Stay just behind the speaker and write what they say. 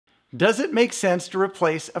Does it make sense to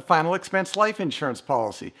replace a final expense life insurance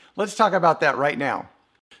policy? Let's talk about that right now.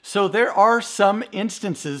 So there are some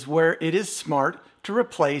instances where it is smart to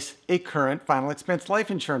replace a current final expense life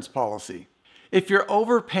insurance policy. If you're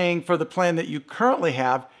overpaying for the plan that you currently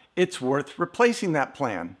have, it's worth replacing that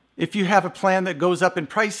plan. If you have a plan that goes up in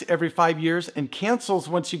price every 5 years and cancels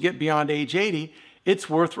once you get beyond age 80, it's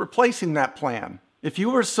worth replacing that plan. If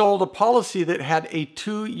you were sold a policy that had a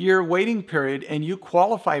 2-year waiting period and you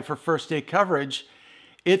qualify for first day coverage,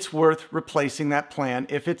 it's worth replacing that plan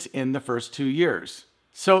if it's in the first 2 years.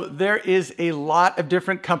 So there is a lot of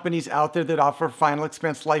different companies out there that offer final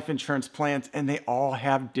expense life insurance plans, and they all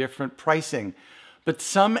have different pricing. But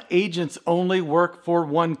some agents only work for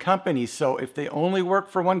one company. So if they only work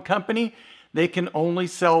for one company, they can only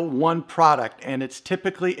sell one product, and it's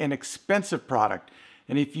typically an expensive product.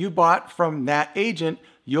 And if you bought from that agent,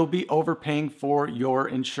 you'll be overpaying for your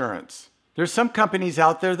insurance. There's some companies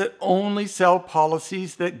out there that only sell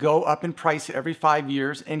policies that go up in price every 5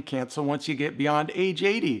 years and cancel once you get beyond age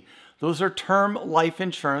 80. Those are term life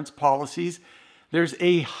insurance policies. There's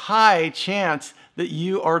a high chance that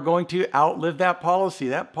you are going to outlive that policy.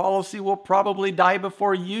 That policy will probably die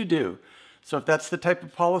before you do. So if that's the type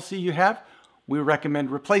of policy you have, we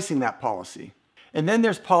recommend replacing that policy. And then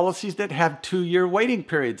there's policies that have 2-year waiting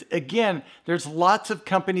periods. Again, there's lots of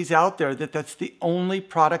companies out there that that's the only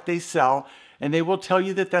product they sell, and they will tell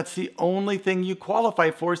you that that's the only thing you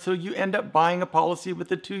qualify for, so you end up buying a policy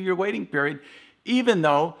with a 2-year waiting period, even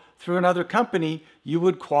though through another company you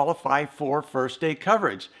would qualify for first day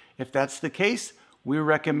coverage. If that's the case, we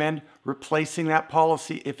recommend replacing that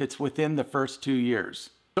policy if it's within the first 2 years.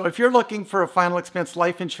 So if you're looking for a final expense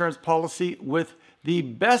life insurance policy with the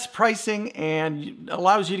best pricing and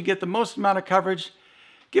allows you to get the most amount of coverage,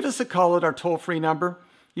 give us a call at our toll-free number.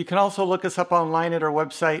 You can also look us up online at our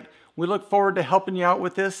website. We look forward to helping you out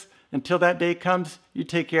with this. Until that day comes, you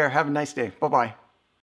take care. Have a nice day. Bye-bye.